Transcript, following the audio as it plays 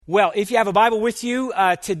Well, if you have a Bible with you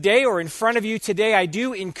today or in front of you today, I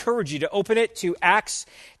do encourage you to open it to Acts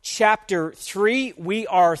chapter 3. We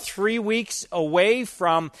are 3 weeks away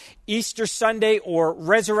from Easter Sunday or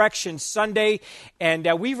Resurrection Sunday, and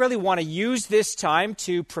we really want to use this time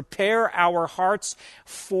to prepare our hearts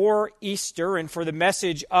for Easter and for the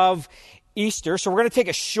message of Easter. So we're going to take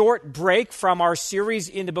a short break from our series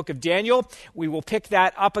in the book of Daniel. We will pick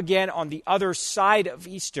that up again on the other side of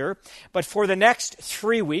Easter. But for the next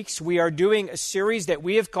 3 weeks, we are doing a series that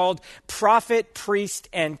we have called Prophet, Priest,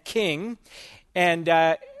 and King. And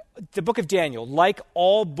the book of Daniel, like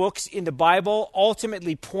all books in the Bible,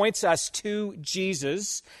 ultimately points us to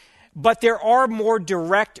Jesus. But there are more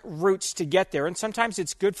direct routes to get there, and sometimes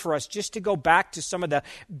it's good for us just to go back to some of the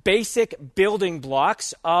basic building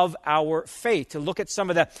blocks of our faith, to look at some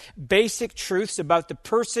of the basic truths about the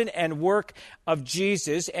person and work of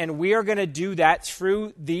Jesus, and we are going to do that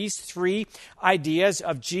through these 3 ideas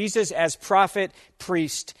of Jesus as prophet,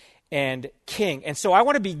 priest, and king. And so I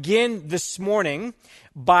want to begin this morning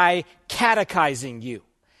by catechizing you.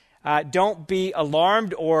 Don't be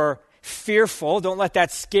alarmed or fearful. Don't let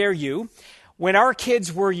that scare you. When our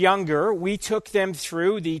kids were younger, we took them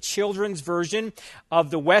through the children's version of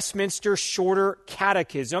the Westminster Shorter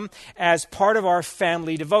Catechism as part of our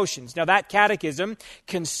family devotions. Now, that catechism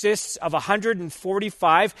consists of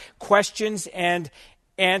 145 questions and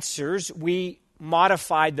answers. We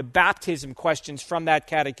modified the baptism questions from that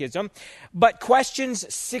catechism, but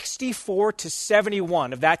questions 64 to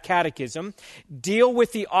 71 of that catechism deal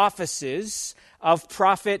with the offices of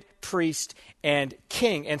prophet, priest, and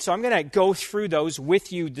king. And so I'm going to go through those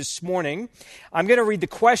with you this morning. I'm going to read the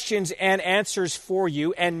questions and answers for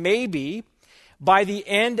you, and maybe by the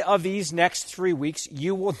end of these next 3 weeks,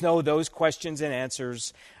 you will know those questions and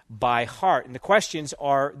answers by heart. And the questions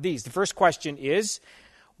are these. The first question is,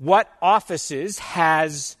 what offices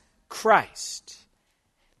has Christ?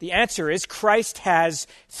 The answer is Christ has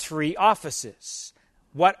 3 offices.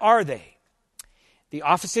 What are they? The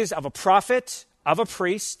offices of a prophet, of a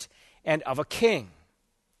priest, and of a king.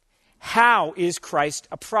 How is Christ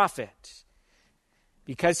a prophet?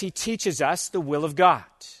 Because he teaches us the will of God.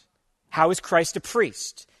 How is Christ a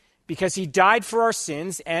priest? Because he died for our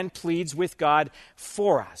sins and pleads with God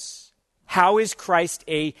for us. How is Christ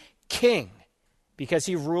a king? Because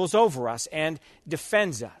he rules over us and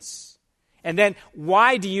defends us. And then,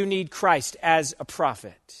 why do you need Christ as a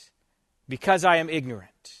prophet? Because I am ignorant.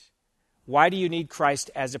 Why do you need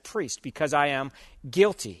Christ as a priest? Because I am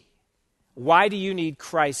guilty. Why do you need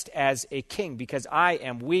Christ as a king? Because I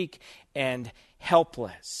am weak and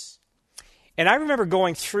helpless. And I remember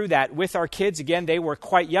going through that with our kids. Again, they were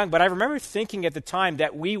quite young, but I remember thinking at the time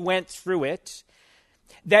that we went through it,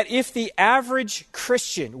 that if the average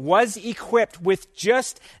Christian was equipped with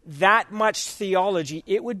just that much theology,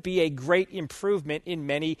 it would be a great improvement in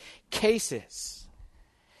many cases.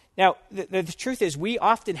 Now, the truth is, we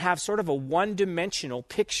often have sort of a one-dimensional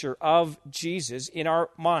picture of Jesus in our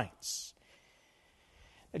minds.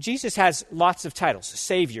 Jesus has lots of titles: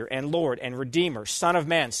 Savior and Lord and Redeemer, Son of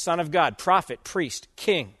Man, Son of God, Prophet, Priest,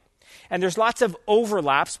 King. And there's lots of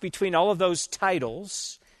overlaps between all of those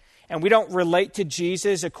titles, and we don't relate to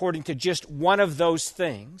Jesus according to just one of those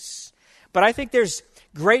things. But I think there's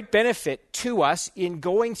great benefit to us in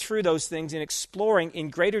going through those things and exploring in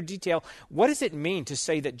greater detail, what does it mean to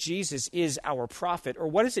say that Jesus is our prophet? Or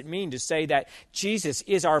what does it mean to say that Jesus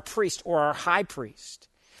is our priest or our high priest?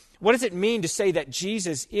 What does it mean to say that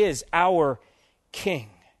Jesus is our king?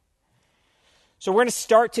 So we're going to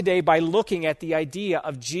start today by looking at the idea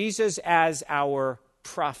of Jesus as our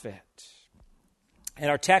prophet. And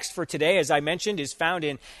our text for today, as I mentioned, is found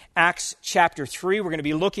in Acts chapter 3. We're going to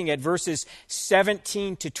be looking at verses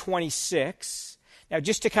 17 to 26. Now,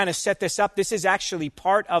 just to kind of set this up, this is actually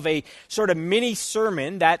part of a sort of mini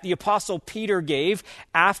sermon that the Apostle Peter gave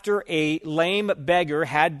after a lame beggar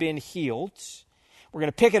had been healed. We're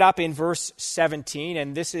going to pick it up in verse 17,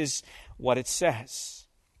 and this is what it says.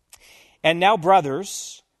 And now,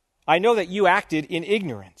 brothers, I know that you acted in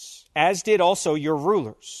ignorance, as did also your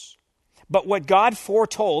rulers. But what God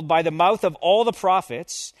foretold by the mouth of all the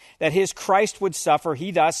prophets, that his Christ would suffer, he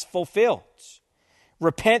thus fulfilled.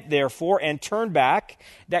 Repent, therefore, and turn back,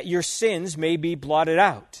 that your sins may be blotted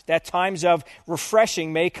out, that times of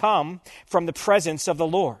refreshing may come from the presence of the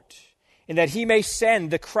Lord, and that he may send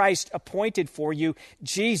the Christ appointed for you,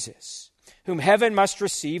 Jesus, whom heaven must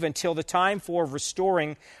receive until the time for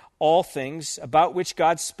restoring all things, about which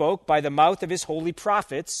God spoke by the mouth of his holy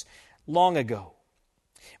prophets long ago.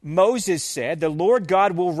 Moses said, the Lord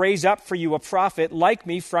God will raise up for you a prophet like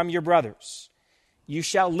me from your brothers. You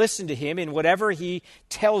shall listen to him in whatever he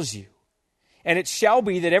tells you. And it shall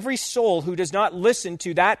be that every soul who does not listen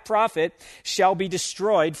to that prophet shall be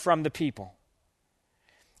destroyed from the people.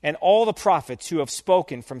 And all the prophets who have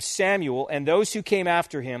spoken from Samuel and those who came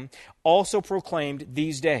after him also proclaimed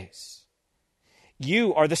these days.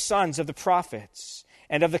 You are the sons of the prophets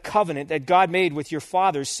and of the covenant that God made with your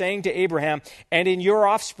fathers, saying to Abraham, and in your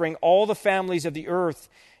offspring all the families of the earth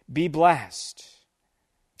be blessed.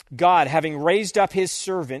 God, having raised up his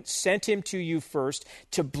servant, sent him to you first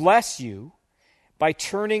to bless you by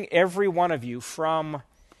turning every one of you from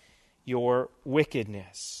your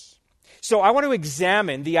wickedness. So I want to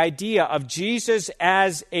examine the idea of Jesus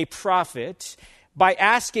as a prophet by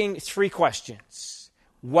asking three questions.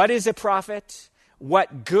 What is a prophet?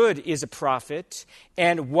 What good is a prophet?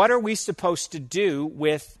 And what are we supposed to do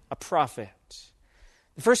with a prophet?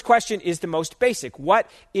 The first question is the most basic. What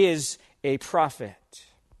is a prophet?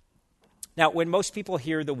 Now, when most people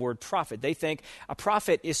hear the word prophet, they think a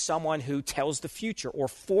prophet is someone who tells the future or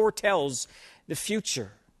foretells the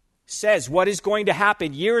future, says what is going to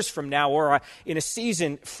happen years from now or in a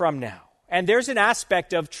season from now. And there's an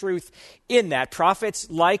aspect of truth in that. Prophets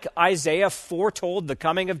like Isaiah foretold the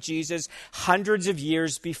coming of Jesus hundreds of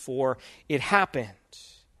years before it happened.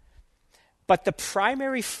 But the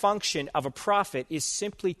primary function of a prophet is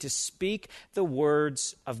simply to speak the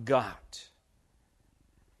words of God.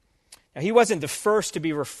 Now, he wasn't the first to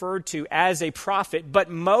be referred to as a prophet, but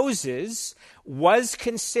Moses was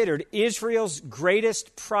considered Israel's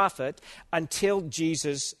greatest prophet until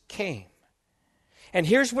Jesus came. And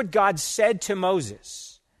here's what God said to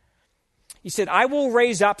Moses. He said, I will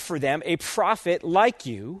raise up for them a prophet like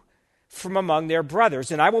you from among their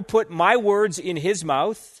brothers, and I will put my words in his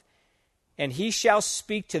mouth, and he shall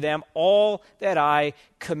speak to them all that I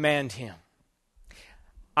command him.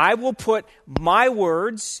 I will put my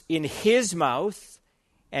words in his mouth,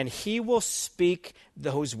 and he will speak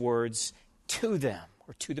those words to them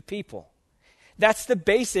or to the people. That's the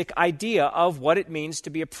basic idea of what it means to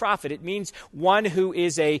be a prophet. It means one who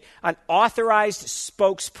is an authorized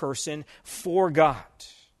spokesperson for God.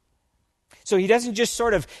 So he doesn't just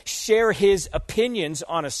sort of share his opinions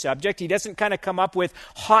on a subject. He doesn't kind of come up with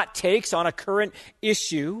hot takes on a current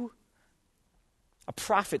issue. A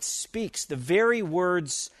prophet speaks the very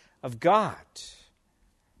words of God.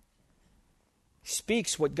 He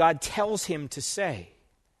speaks what God tells him to say.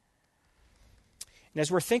 And as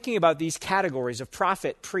we're thinking about these categories of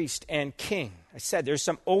prophet, priest, and king, I said there's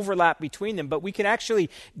some overlap between them, but we can actually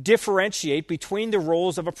differentiate between the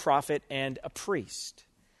roles of a prophet and a priest.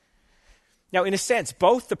 Now, in a sense,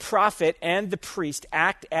 both the prophet and the priest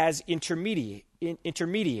act as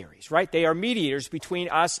intermediaries, right? They are mediators between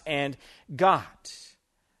us and God.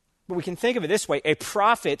 But we can think of it this way. A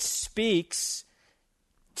prophet speaks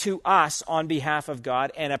to us on behalf of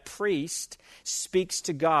God, and a priest speaks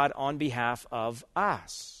to God on behalf of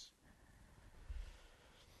us.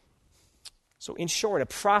 So in short, a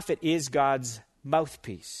prophet is God's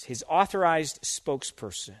mouthpiece, his authorized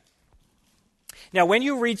spokesperson. Now, when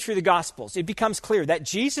you read through the Gospels, it becomes clear that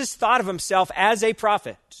Jesus thought of himself as a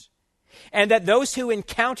prophet, and that those who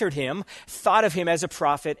encountered him thought of him as a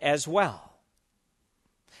prophet as well.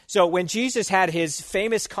 So when Jesus had his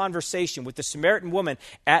famous conversation with the Samaritan woman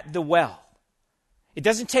at the well, it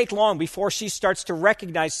doesn't take long before she starts to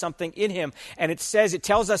recognize something in him. And it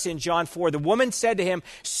tells us in John 4, the woman said to him,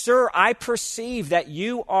 Sir, I perceive that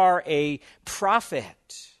you are a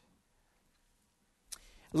prophet.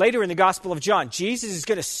 Later in the Gospel of John, Jesus is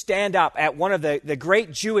going to stand up at one of the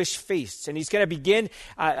great Jewish feasts, and he's going to begin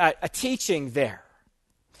a teaching there.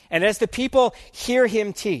 And as the people hear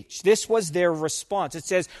him teach, this was their response. It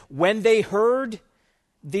says, when they heard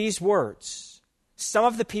these words, some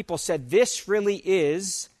of the people said, this really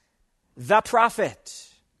is the prophet.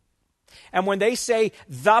 And when they say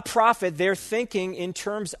the prophet, they're thinking in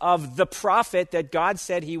terms of the prophet that God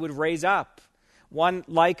said he would raise up, one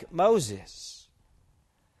like Moses.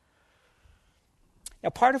 Now,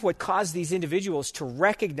 part of what caused these individuals to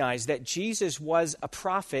recognize that Jesus was a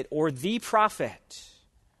prophet or the prophet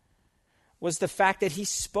was the fact that he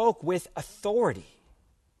spoke with authority.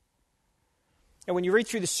 And when you read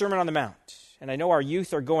through the Sermon on the Mount, and I know our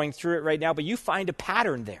youth are going through it right now, but you find a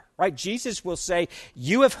pattern there, right? Jesus will say,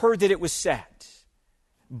 you have heard that it was said,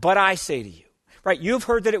 but I say to you. Right? You have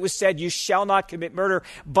heard that it was said, you shall not commit murder,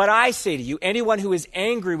 but I say to you, anyone who is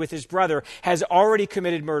angry with his brother has already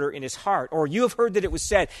committed murder in his heart. Or you have heard that it was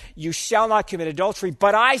said, you shall not commit adultery,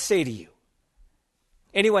 but I say to you,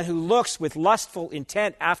 anyone who looks with lustful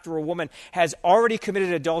intent after a woman has already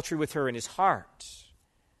committed adultery with her in his heart.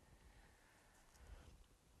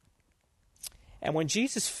 And when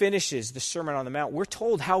Jesus finishes the Sermon on the Mount, we're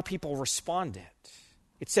told how people responded.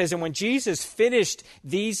 It says, and when Jesus finished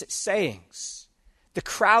these sayings, the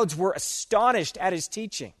crowds were astonished at his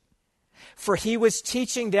teaching, for he was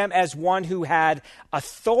teaching them as one who had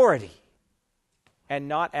authority and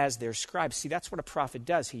not as their scribes. See, that's what a prophet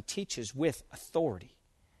does. He teaches with authority.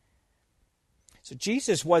 So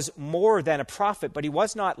Jesus was more than a prophet, but he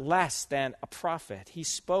was not less than a prophet. He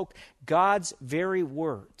spoke God's very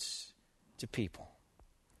words to people.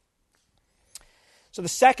 So the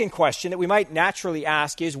second question that we might naturally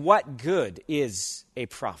ask is, what good is a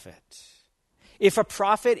prophet? If a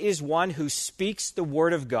prophet is one who speaks the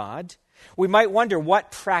word of God, we might wonder what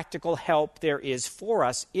practical help there is for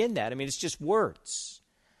us in that. I mean, it's just words.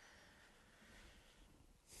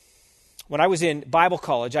 When I was in Bible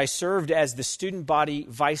college, I served as the student body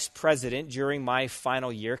vice president during my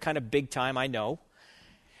final year. Kind of big time, I know.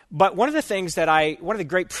 But one of the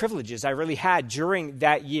great privileges I really had during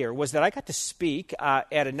that year was that I got to speak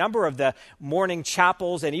at a number of the morning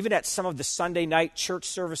chapels and even at some of the Sunday night church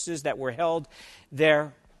services that were held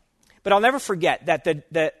there. But I'll never forget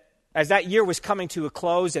that as that year was coming to a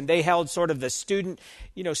close and they held sort of the student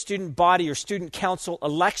body or student council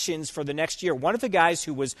elections for the next year, one of the guys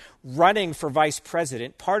who was running for vice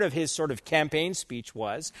president, part of his sort of campaign speech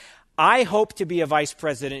was, I hope to be a vice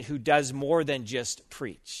president who does more than just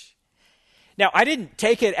preach. Now, I didn't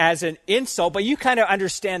take it as an insult, but you kind of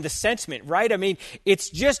understand the sentiment, right? I mean, it's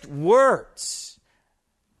just words.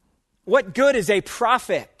 What good is a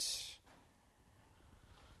prophet?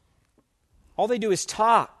 All they do is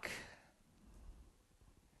talk.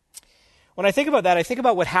 When I think about that, I think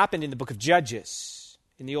about what happened in the book of Judges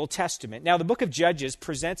in the Old Testament. Now, the book of Judges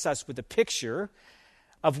presents us with a picture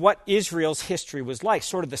of what Israel's history was like,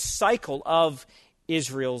 sort of the cycle of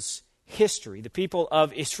Israel's history. The people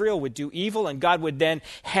of Israel would do evil, and God would then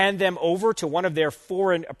hand them over to one of their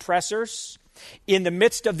foreign oppressors. In the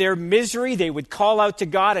midst of their misery, they would call out to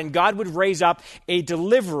God, and God would raise up a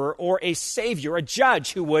deliverer or a savior, a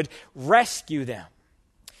judge who would rescue them.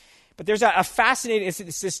 But there's a fascinating,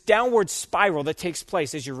 it's this downward spiral that takes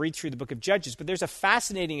place as you read through the book of Judges. But there's a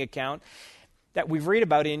fascinating account that we read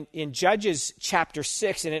about in Judges chapter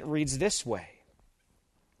 6, and it reads this way.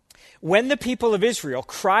 When the people of Israel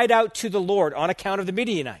cried out to the Lord on account of the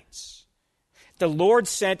Midianites, the Lord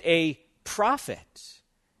sent a prophet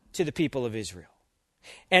to the people of Israel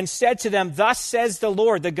and said to them, thus says the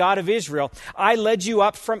Lord, the God of Israel, I led you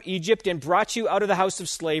up from Egypt and brought you out of the house of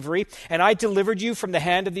slavery, and I delivered you from the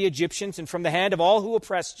hand of the Egyptians and from the hand of all who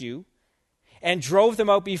oppressed you, and drove them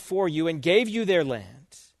out before you and gave you their land.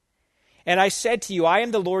 And I said to you, I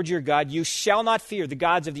am the Lord your God. You shall not fear the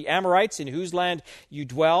gods of the Amorites in whose land you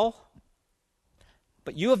dwell,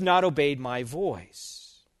 but you have not obeyed my voice.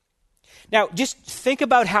 Now, just think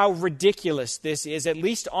about how ridiculous this is, at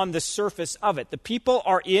least on the surface of it. The people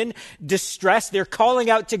are in distress. They're calling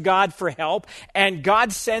out to God for help, and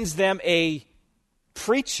God sends them a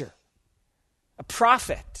preacher, a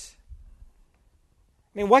prophet.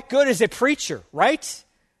 I mean, what good is a preacher, right?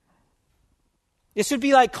 This would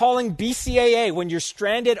be like calling BCAA when you're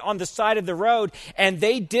stranded on the side of the road and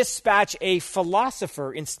they dispatch a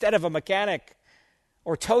philosopher instead of a mechanic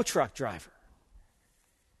or tow truck driver.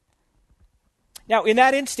 Now, in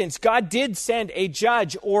that instance, God did send a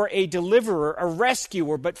judge or a deliverer, a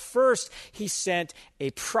rescuer, but first he sent a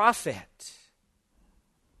prophet.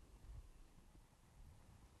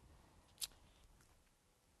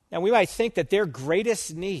 Now, we might think that their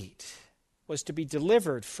greatest need was to be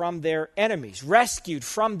delivered from their enemies, rescued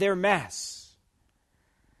from their mess.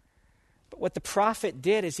 But what the prophet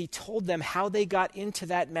did is he told them how they got into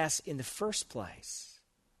that mess in the first place.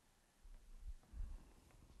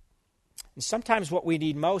 And sometimes what we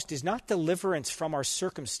need most is not deliverance from our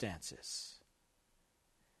circumstances.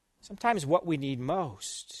 Sometimes what we need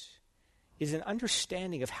most is an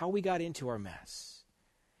understanding of how we got into our mess.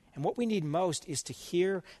 And what we need most is to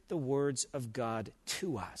hear the words of God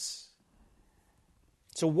to us.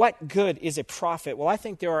 So what good is a prophet? Well, I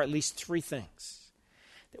think there are at least three things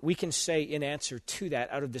that we can say in answer to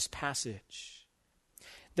that out of this passage.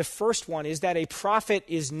 The first one is that a prophet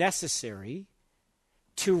is necessary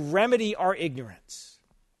to remedy our ignorance.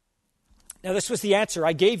 Now, this was the answer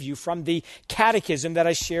I gave you from the catechism that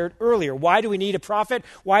I shared earlier. Why do we need a prophet?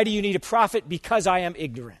 Why do you need a prophet? Because I am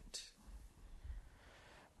ignorant.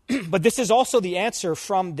 But this is also the answer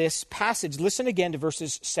from this passage. Listen again to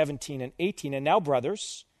verses 17 and 18. And now,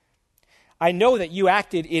 brothers, I know that you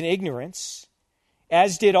acted in ignorance,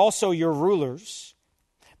 as did also your rulers.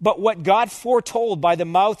 But what God foretold by the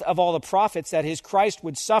mouth of all the prophets that his Christ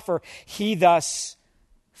would suffer, he thus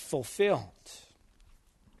fulfilled.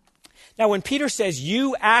 Now, when Peter says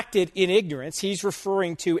you acted in ignorance, he's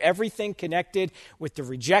referring to everything connected with the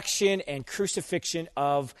rejection and crucifixion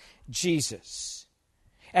of Jesus.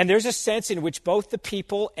 And there's a sense in which both the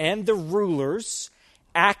people and the rulers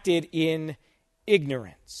acted in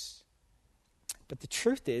ignorance. But the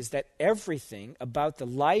truth is that everything about the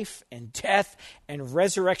life and death and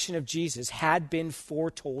resurrection of Jesus had been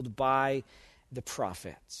foretold by the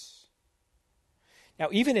prophets. Now,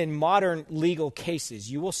 even in modern legal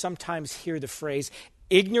cases, you will sometimes hear the phrase,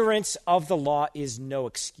 ignorance of the law is no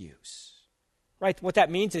excuse. Right? What that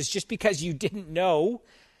means is just because you didn't know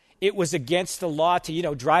it was against the law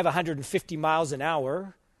to, drive 150 miles an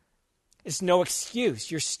hour, it's no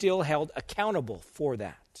excuse. You're still held accountable for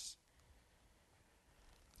that.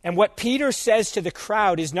 And what Peter says to the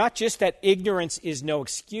crowd is not just that ignorance is no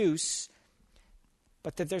excuse,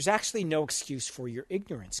 but that there's actually no excuse for your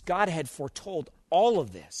ignorance. God had foretold all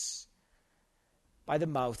of this by the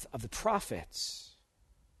mouth of the prophets.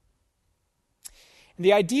 And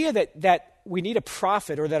the idea that we need a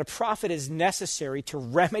prophet or that a prophet is necessary to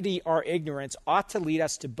remedy our ignorance ought to lead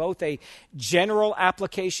us to both a general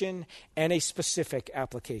application and a specific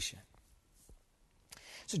application.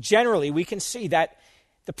 So generally, we can see that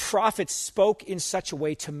the prophets spoke in such a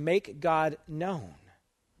way to make God known,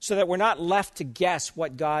 so that we're not left to guess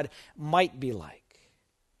what God might be like.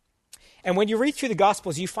 And when you read through the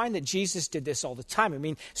Gospels, you find that Jesus did this all the time. I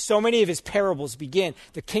mean, so many of his parables begin,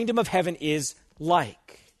 the kingdom of heaven is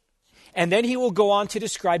like. And then he will go on to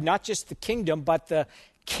describe not just the kingdom, but the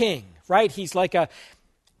king, right? He's like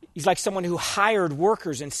someone who hired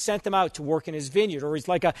workers and sent them out to work in his vineyard, or he's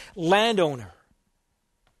like a landowner.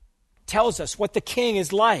 Tells us what the king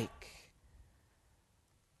is like.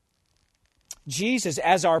 Jesus,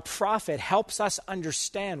 as our prophet, helps us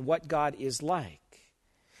understand what God is like.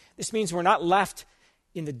 This means we're not left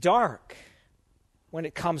in the dark when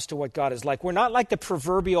it comes to what God is like. We're not like the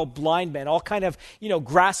proverbial blind men, all kind of,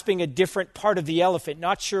 grasping a different part of the elephant,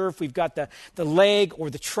 not sure if we've got the leg or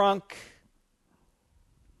the trunk.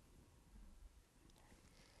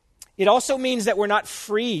 It also means that we're not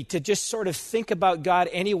free to just sort of think about God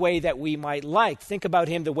any way that we might like, think about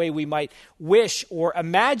him the way we might wish or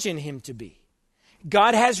imagine him to be.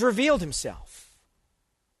 God has revealed himself.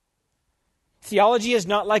 Theology is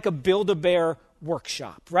not like a Build-A-Bear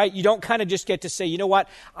workshop, right? You don't kind of just get to say, you know what,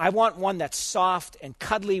 I want one that's soft and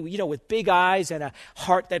cuddly, with big eyes and a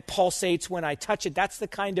heart that pulsates when I touch it. That's the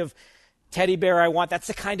kind of teddy bear I want. That's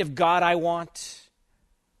the kind of God I want.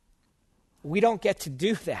 We don't get to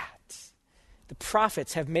do that. The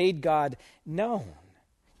prophets have made God known.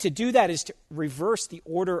 To do that is to reverse the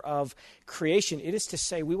order of creation. It is to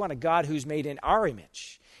say we want a God who's made in our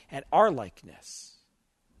image and our likeness.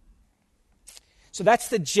 So that's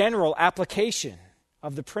the general application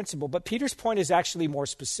of the principle. But Peter's point is actually more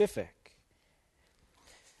specific.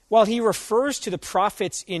 While he refers to the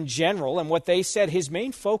prophets in general and what they said, his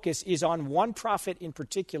main focus is on one prophet in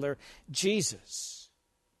particular, Jesus.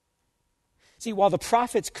 See, while the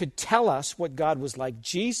prophets could tell us what God was like,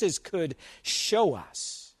 Jesus could show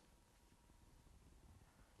us.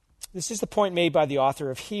 This is the point made by the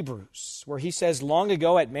author of Hebrews, where he says, long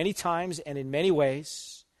ago, at many times and in many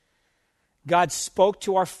ways, God spoke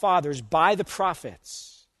to our fathers by the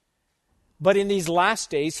prophets. But in these last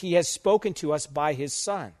days, he has spoken to us by his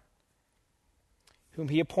Son, whom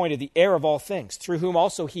he appointed the heir of all things, through whom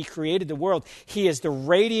also he created the world. He is the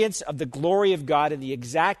radiance of the glory of God and the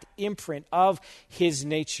exact imprint of his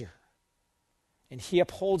nature. And he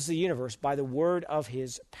upholds the universe by the word of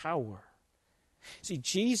his power. See,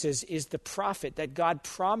 Jesus is the prophet that God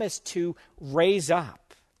promised to raise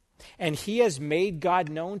up. And he has made God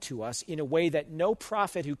known to us in a way that no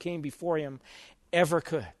prophet who came before him ever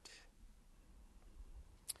could.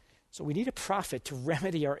 So we need a prophet to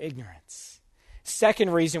remedy our ignorance.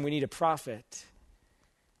 Second reason we need a prophet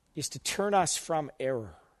is to turn us from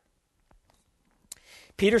error.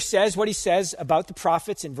 Peter says what he says about the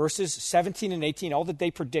prophets in verses 17 and 18, all that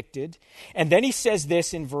they predicted. And then he says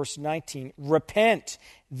this in verse 19, repent,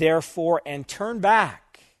 therefore, and turn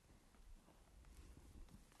back.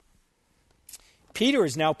 Peter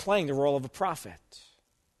is now playing the role of a prophet.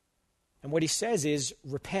 And what he says is,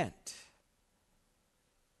 repent.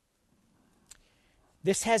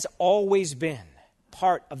 This has always been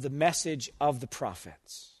part of the message of the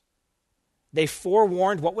prophets. They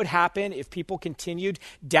forewarned what would happen if people continued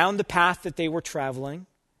down the path that they were traveling.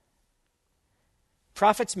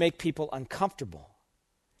 Prophets make people uncomfortable.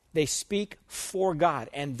 They speak for God,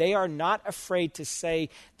 and they are not afraid to say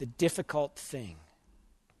the difficult thing.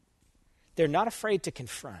 They're not afraid to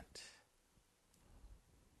confront.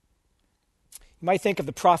 You might think of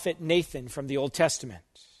the prophet Nathan from the Old Testament.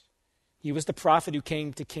 He was the prophet who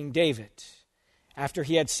came to King David after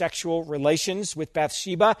he had sexual relations with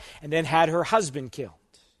Bathsheba and then had her husband killed.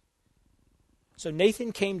 So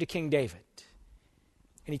Nathan came to King David,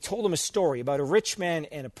 and he told him a story about a rich man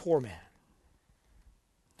and a poor man.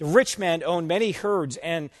 The rich man owned many herds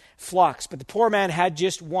and flocks, but the poor man had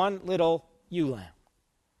just one little ewe lamb,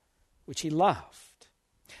 which he loved.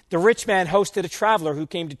 The rich man hosted a traveler who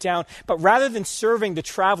came to town, but rather than serving the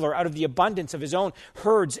traveler out of the abundance of his own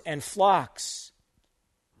herds and flocks,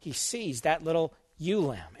 he seized that little ewe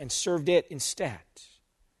lamb and served it instead.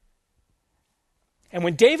 And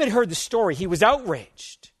when David heard the story, he was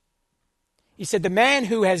outraged. He said, "The man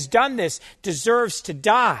who has done this deserves to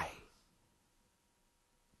die."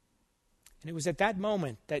 And it was at that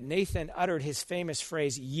moment that Nathan uttered his famous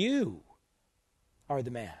phrase, "You are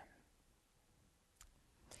the man."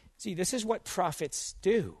 See, this is what prophets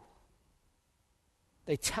do.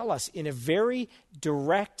 They tell us in a very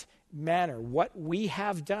direct manner what we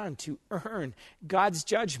have done to earn God's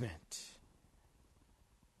judgment.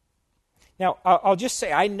 Now, I'll just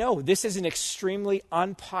say, I know this is an extremely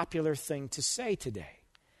unpopular thing to say today.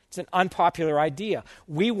 It's an unpopular idea.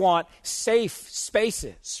 We want safe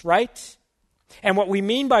spaces, right? And what we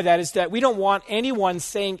mean by that is that we don't want anyone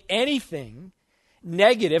saying anything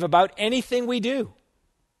negative about anything we do.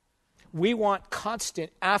 We want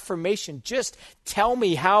constant affirmation. Just tell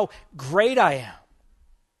me how great I am.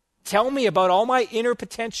 Tell me about all my inner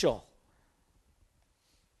potential.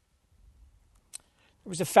 There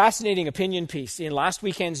was a fascinating opinion piece in last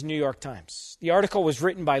weekend's New York Times. The article was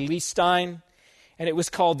written by Lee Stein, and it was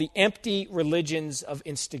called "The Empty Religions of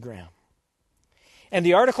Instagram." And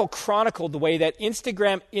the article chronicled the way that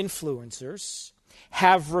Instagram influencers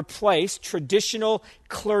have replaced traditional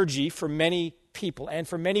clergy for many people, and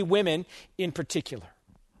for many women in particular.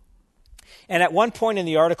 And at one point in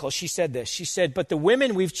the article, she said this. She said, "But the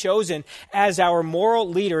women we've chosen as our moral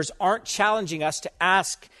leaders aren't challenging us to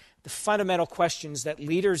ask the fundamental questions that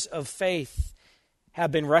leaders of faith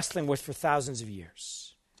have been wrestling with for thousands of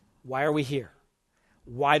years. Why are we here?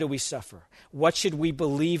 Why do we suffer? What should we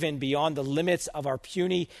believe in beyond the limits of our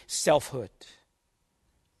puny selfhood?"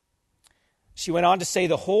 She went on to say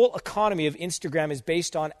the whole economy of Instagram is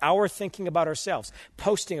based on our thinking about ourselves,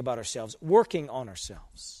 posting about ourselves, working on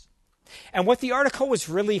ourselves. And what the article was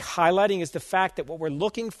really highlighting is the fact that what we're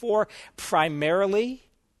looking for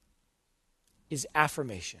primarily is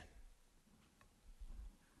affirmation.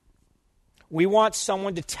 We want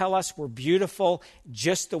someone to tell us we're beautiful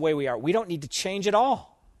just the way we are. We don't need to change at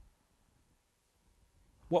all.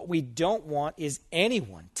 What we don't want is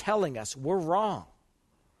anyone telling us we're wrong.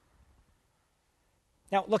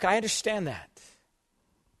 Now, look, I understand that.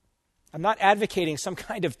 I'm not advocating some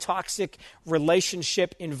kind of toxic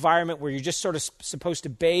relationship environment where you're just sort of supposed to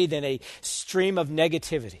bathe in a stream of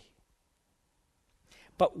negativity.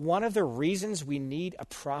 But one of the reasons we need a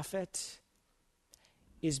prophet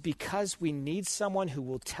is because we need someone who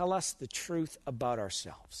will tell us the truth about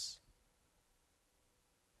ourselves.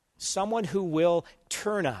 Someone who will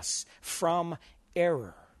turn us from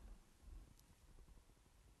error.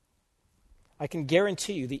 I can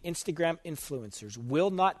guarantee you the Instagram influencers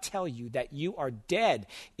will not tell you that you are dead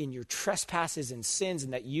in your trespasses and sins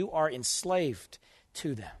and that you are enslaved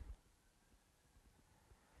to them.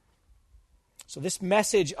 So this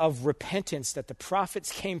message of repentance that the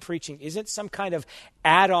prophets came preaching isn't some kind of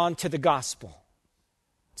add-on to the gospel.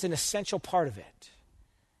 It's an essential part of it.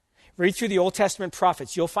 Read through the Old Testament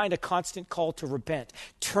prophets. You'll find a constant call to repent.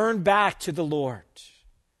 Turn back to the Lord.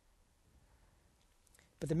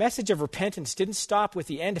 But the message of repentance didn't stop with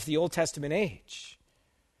the end of the Old Testament age.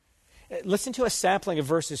 Listen to a sampling of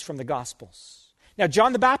verses from the Gospels. Now,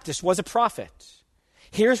 John the Baptist was a prophet.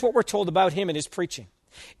 Here's what we're told about him and his preaching.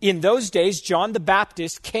 In those days, John the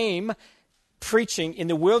Baptist came preaching in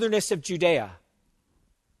the wilderness of Judea.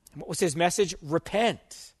 And what was his message?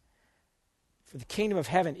 Repent, for the kingdom of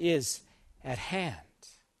heaven is at hand.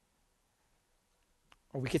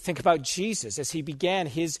 Or we could think about Jesus as he began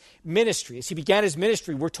his ministry. As he began his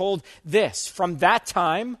ministry, we're told this. From that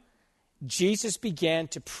time, Jesus began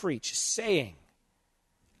to preach, saying,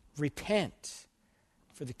 "Repent,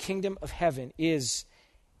 for the kingdom of heaven is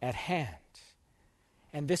at hand."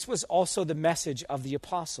 And this was also the message of the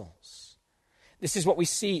apostles. This is what we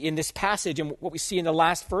see in this passage and what we see in the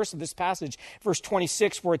last verse of this passage, verse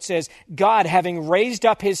 26, where it says, "God, having raised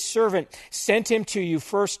up his servant, sent him to you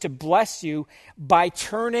first to bless you by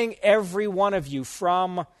turning every one of you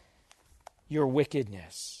from your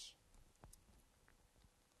wickedness."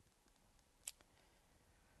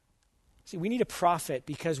 See, we need a prophet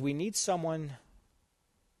because we need someone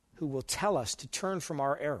who will tell us to turn from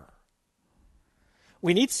our error.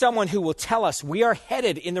 We need someone who will tell us we are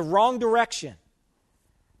headed in the wrong direction.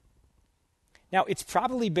 Now, it's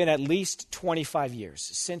probably been at least 25 years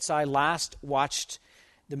since I last watched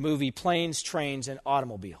the movie Planes, Trains, and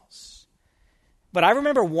Automobiles. But I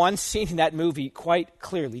remember one scene in that movie quite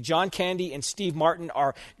clearly. John Candy and Steve Martin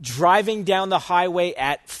are driving down the highway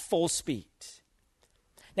at full speed.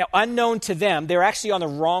 Now, unknown to them, they're actually on the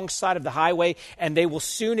wrong side of the highway, and they will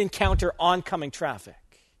soon encounter oncoming traffic.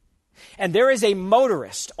 And there is a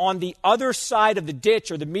motorist on the other side of the ditch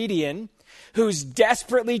or the median who's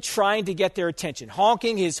desperately trying to get their attention,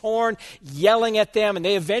 honking his horn, yelling at them, and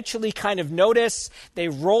they eventually kind of notice. They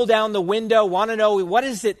roll down the window, want to know what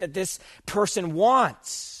is it that this person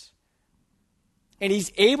wants. And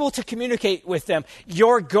he's able to communicate with them,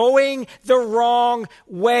 you're going the wrong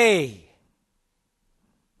way.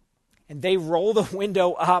 And they roll the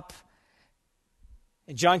window up,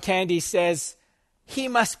 and John Candy says, he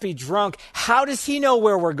must be drunk. How does he know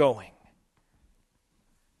where we're going?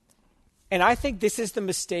 And I think this is the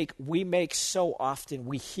mistake we make so often.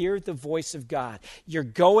 We hear the voice of God. You're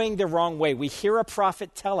going the wrong way. We hear a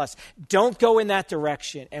prophet tell us, don't go in that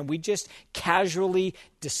direction. And we just casually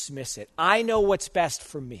dismiss it. I know what's best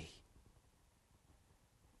for me.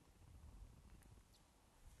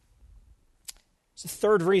 It's the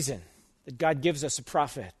third reason that God gives us a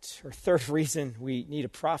prophet, or third reason we need a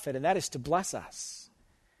prophet, and that is to bless us.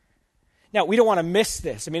 Now, we don't want to miss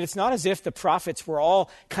this. I mean, it's not as if the prophets were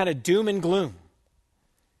all kind of doom and gloom.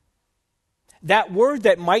 That word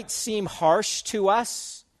that might seem harsh to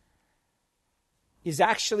us is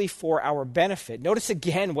actually for our benefit. Notice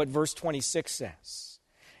again what verse 26 says.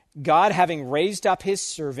 God, having raised up his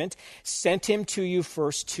servant, sent him to you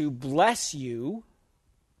first to bless you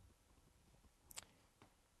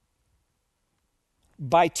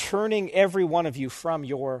by turning every one of you from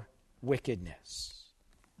your wickedness.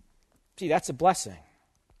 See, that's a blessing.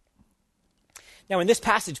 Now, in this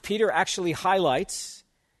passage, Peter actually highlights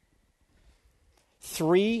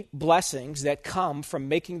 3 blessings that come from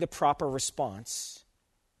making the proper response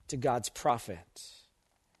to God's prophet.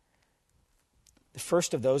 The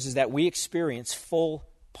first of those is that we experience full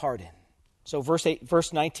pardon. So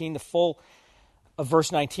verse 19, the full of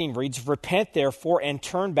verse 19 reads, repent therefore and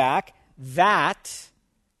turn back, that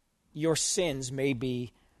your sins may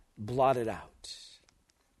be blotted out.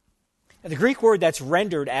 Now, the Greek word that's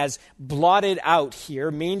rendered as blotted out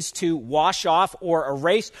here means to wash off or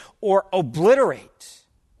erase or obliterate.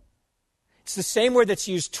 It's the same word that's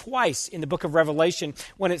used twice in the book of Revelation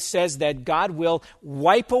when it says that God will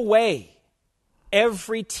wipe away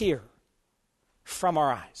every tear from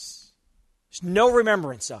our eyes. There's no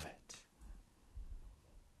remembrance of it.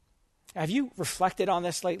 Have you reflected on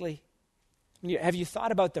this lately? Have you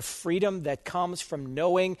thought about the freedom that comes from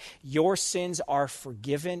knowing your sins are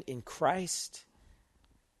forgiven in Christ?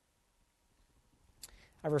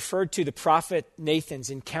 I referred to the prophet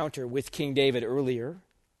Nathan's encounter with King David earlier.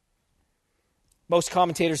 Most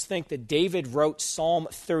commentators think that David wrote Psalm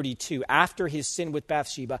 32 after his sin with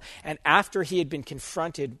Bathsheba and after he had been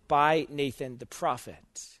confronted by Nathan the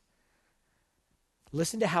prophet.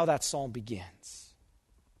 Listen to how that psalm begins.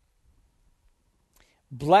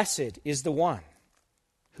 Blessed is the one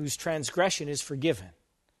whose transgression is forgiven,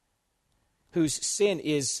 whose sin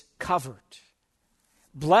is covered.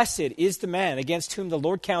 Blessed is the man against whom the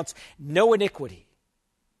Lord counts no iniquity,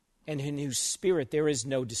 and in whose spirit there is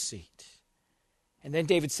no deceit. And then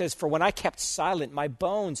David says, for when I kept silent, my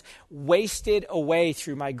bones wasted away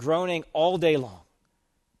through my groaning all day long.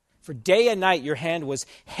 For day and night your hand was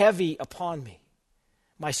heavy upon me.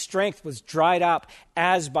 My strength was dried up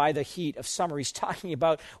as by the heat of summer. He's talking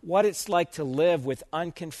about what it's like to live with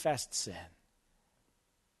unconfessed sin.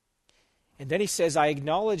 And then he says, I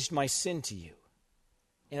acknowledged my sin to you,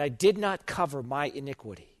 and I did not cover my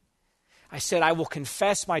iniquity. I said, I will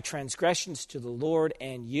confess my transgressions to the Lord,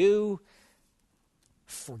 and you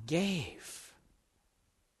forgave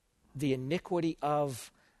the iniquity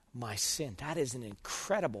of my sin. That is an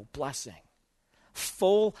incredible blessing.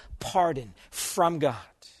 Full pardon from God.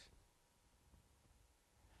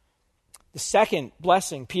 The second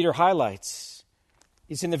blessing Peter highlights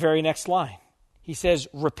is in the very next line. He says,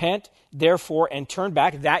 repent, therefore, and turn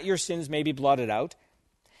back, that your sins may be blotted out,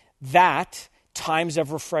 that times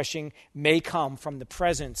of refreshing may come from the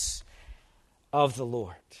presence of the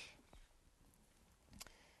Lord.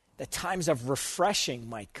 That times of refreshing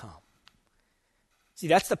might come. See,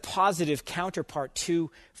 that's the positive counterpart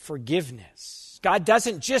to forgiveness. God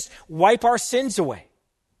doesn't just wipe our sins away.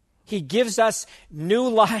 He gives us new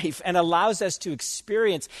life and allows us to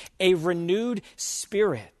experience a renewed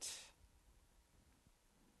spirit.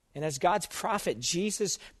 And as God's prophet,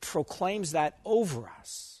 Jesus proclaims that over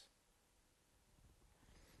us.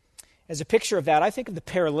 As a picture of that, I think of the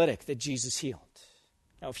paralytic that Jesus healed.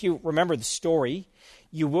 Now, if you remember the story,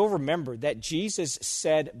 you will remember that Jesus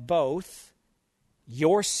said both,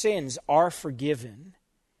 "Your sins are forgiven,"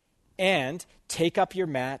 and "Take up your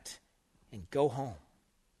mat and go home."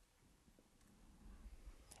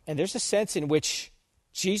 And there's a sense in which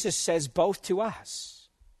Jesus says both to us.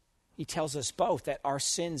 He tells us both that our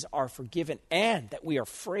sins are forgiven and that we are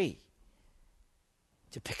free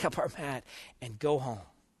to pick up our mat and go home.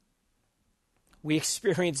 We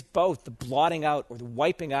experience both the blotting out or the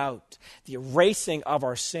wiping out, the erasing of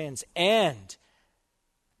our sins, and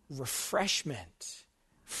refreshment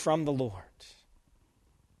from the Lord.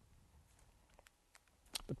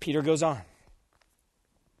 But Peter goes on.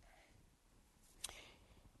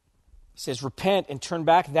 He says, "Repent and turn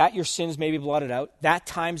back, that your sins may be blotted out, that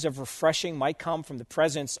times of refreshing might come from the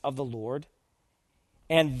presence of the Lord,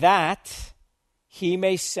 and that he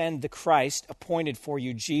may send the Christ appointed for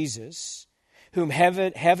you, Jesus, whom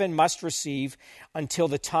heaven must receive until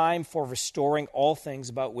the time for restoring all things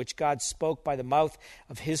about which God spoke by the mouth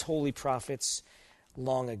of his holy prophets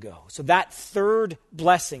long ago." So that third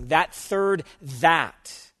blessing, that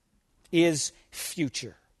is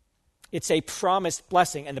future. It's a promised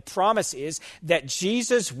blessing, and the promise is that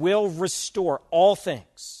Jesus will restore all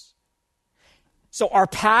things. So our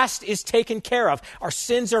past is taken care of. Our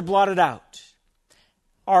sins are blotted out.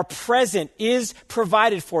 Our present is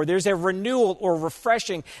provided for. There's a renewal or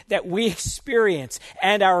refreshing that we experience,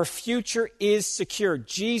 and our future is secure.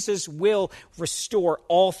 Jesus will restore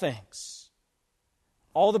all things.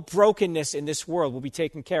 All the brokenness in this world will be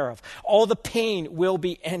taken care of. All the pain will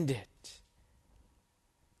be ended.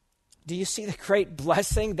 Do you see the great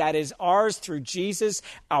blessing that is ours through Jesus,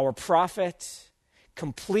 our prophet?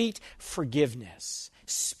 Complete forgiveness,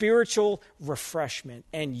 spiritual refreshment,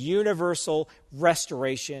 and universal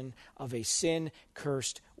restoration of a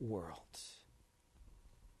sin-cursed world.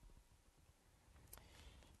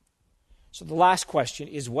 So the last question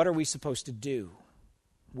is, what are we supposed to do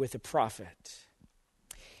with a prophet?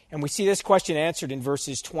 And we see this question answered in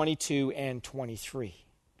verses 22 and 23,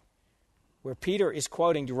 where Peter is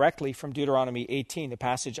quoting directly from Deuteronomy 18, the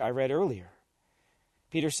passage I read earlier.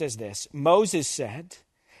 Peter says this, "Moses said,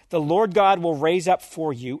 'The Lord God will raise up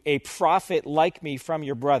for you a prophet like me from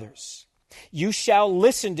your brothers. You shall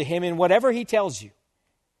listen to him in whatever he tells you.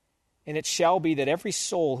 And it shall be that every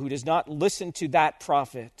soul who does not listen to that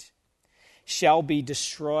prophet shall be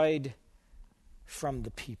destroyed from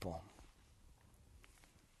the people.'"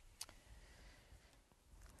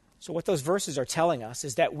 So what those verses are telling us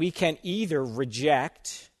is that we can either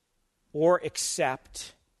reject or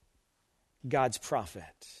accept God's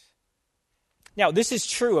prophet. Now, this is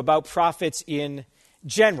true about prophets in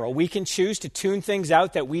general. We can choose to tune things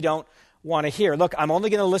out that we don't want to hear. Look, I'm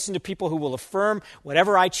only going to listen to people who will affirm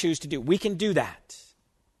whatever I choose to do. We can do that.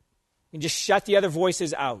 We can just shut the other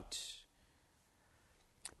voices out.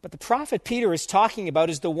 But the prophet Peter is talking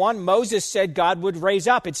about is the one Moses said God would raise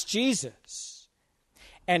up. It's Jesus.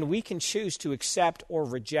 And we can choose to accept or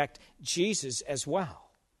reject Jesus as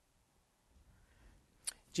well.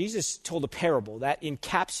 Jesus told a parable that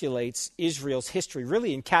encapsulates Israel's history,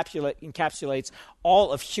 really encapsulates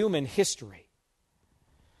all of human history.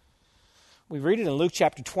 We read it in Luke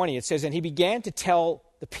chapter 20. It says, "And he began to tell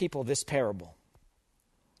the people this parable.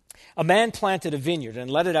 A man planted a vineyard and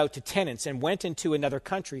let it out to tenants and went into another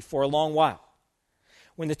country for a long while.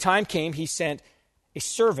 When the time came, he sent a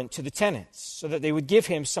servant to the tenants so that they would give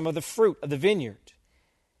him some of the fruit of the vineyard.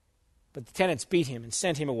 But the tenants beat him and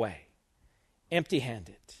sent him away,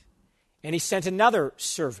 empty-handed. And he sent another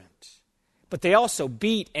servant, but they also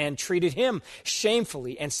beat and treated him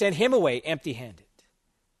shamefully and sent him away empty-handed.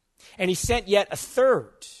 And he sent yet a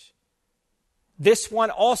third. This one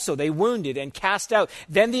also they wounded and cast out.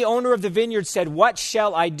 Then the owner of the vineyard said, 'What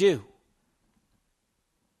shall I do?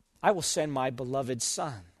 I will send my beloved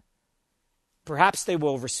son. Perhaps they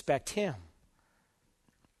will respect him.'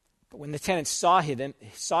 But when the tenants saw him,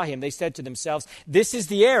 they said to themselves, 'This is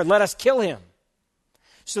the heir, let us kill him,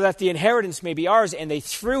 so that the inheritance may be ours.' And they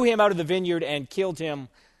threw him out of the vineyard and killed him.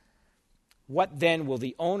 What then will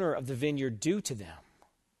the owner of the vineyard do to them?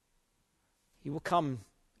 He will come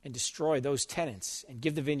and destroy those tenants and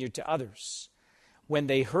give the vineyard to others.' When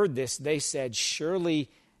they heard this, they said,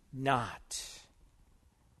 'Surely not.'"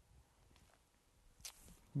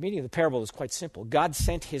 The meaning of the parable is quite simple. God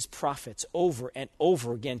sent his prophets over and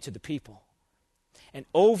over again to the people. And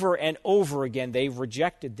over again, they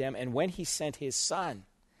rejected them. And when he sent his son,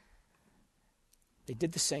 they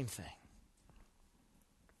did the same thing.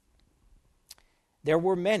 there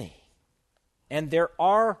were many, and there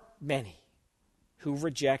are many, who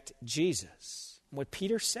reject Jesus. What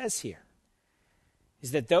Peter says here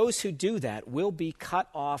is that those who do that will be cut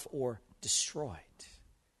off or destroyed.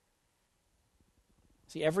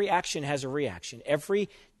 See, every action has a reaction. Every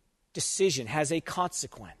decision has a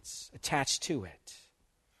consequence attached to it.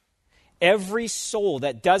 Every soul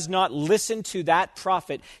that does not listen to that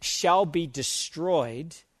prophet shall be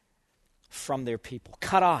destroyed from their people,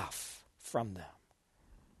 cut off from them.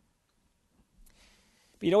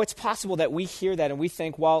 But it's possible that we hear that and we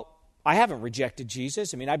think, well, I haven't rejected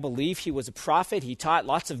Jesus. I believe he was a prophet. He taught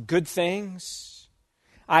lots of good things.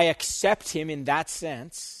 I accept him in that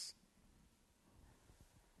sense.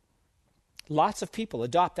 Lots of people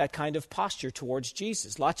adopt that kind of posture towards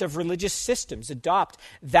Jesus. Lots of religious systems adopt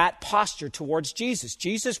that posture towards Jesus.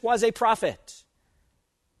 Jesus was a prophet.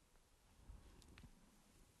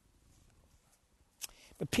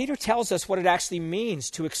 But Peter tells us what it actually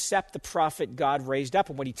means to accept the prophet God raised up.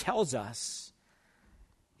 And what he tells us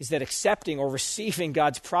is that accepting or receiving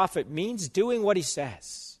God's prophet means doing what he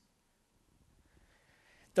says.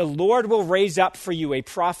 The Lord will raise up for you a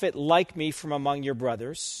prophet like me from among your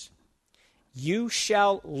brothers. You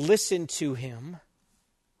shall listen to him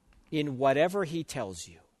in whatever he tells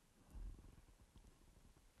you.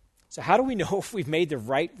 So how do we know if we've made the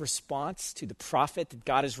right response to the prophet that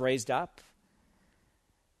God has raised up?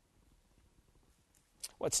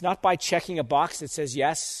 Well, it's not by checking a box that says,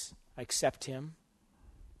 yes, I accept him.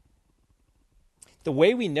 The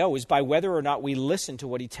way we know is by whether or not we listen to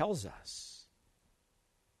what he tells us.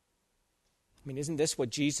 Isn't this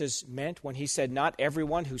what Jesus meant when he said, not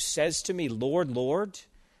everyone who says to me, Lord, Lord,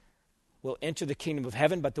 will enter the kingdom of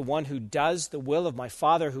heaven, but the one who does the will of my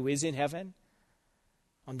Father who is in heaven?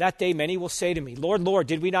 On that day, many will say to me, Lord, Lord,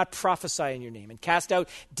 did we not prophesy in your name and cast out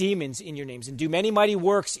demons in your names and do many mighty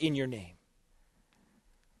works in your name?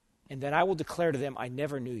 And then I will declare to them, I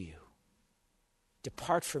never knew you.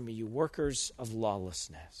 Depart from me, you workers of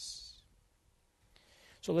lawlessness.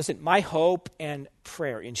 So listen, my hope and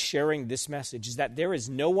prayer in sharing this message is that there is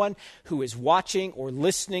no one who is watching or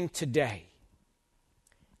listening today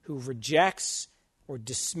who rejects or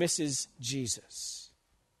dismisses Jesus.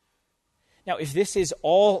 Now, if this is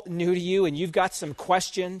all new to you and you've got some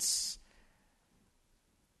questions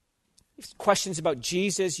about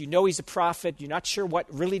Jesus, he's a prophet, you're not sure what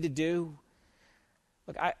really to do.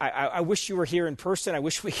 Look, I wish you were here in person. I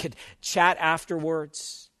wish we could chat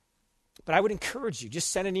afterwards. But I would encourage you,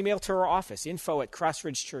 just send an email to our office,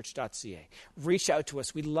 info@crossridgechurch.ca. Reach out to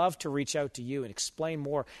us. We'd love to reach out to you and explain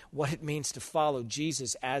more what it means to follow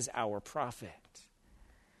Jesus as our prophet.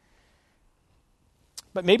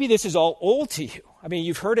 But maybe this is all old to you.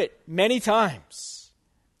 You've heard it many times.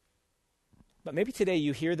 But maybe today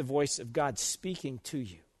you hear the voice of God speaking to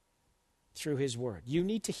you through his word. You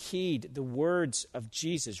need to heed the words of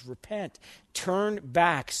Jesus. Repent, turn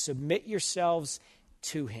back, submit yourselves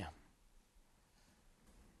to him.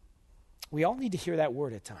 We all need to hear that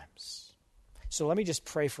word at times. So let me just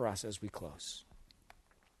pray for us as we close.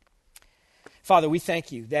 Father, we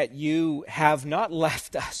thank you that you have not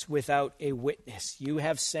left us without a witness. You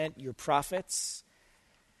have sent your prophets.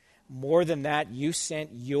 More than that, you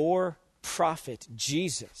sent your prophet,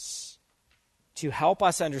 Jesus, to help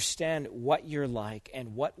us understand what you're like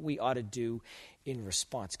and what we ought to do in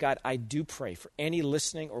response. God, I do pray for any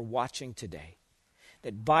listening or watching today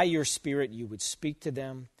that by your Spirit you would speak to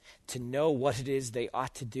them to know what it is they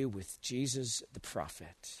ought to do with Jesus the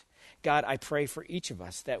prophet. God, I pray for each of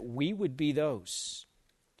us that we would be those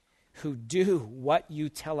who do what you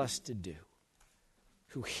tell us to do,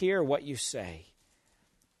 who hear what you say,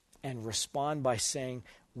 and respond by saying,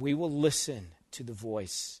 we will listen to the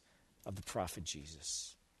voice of the prophet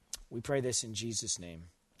Jesus. We pray this in Jesus' name.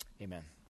 Amen.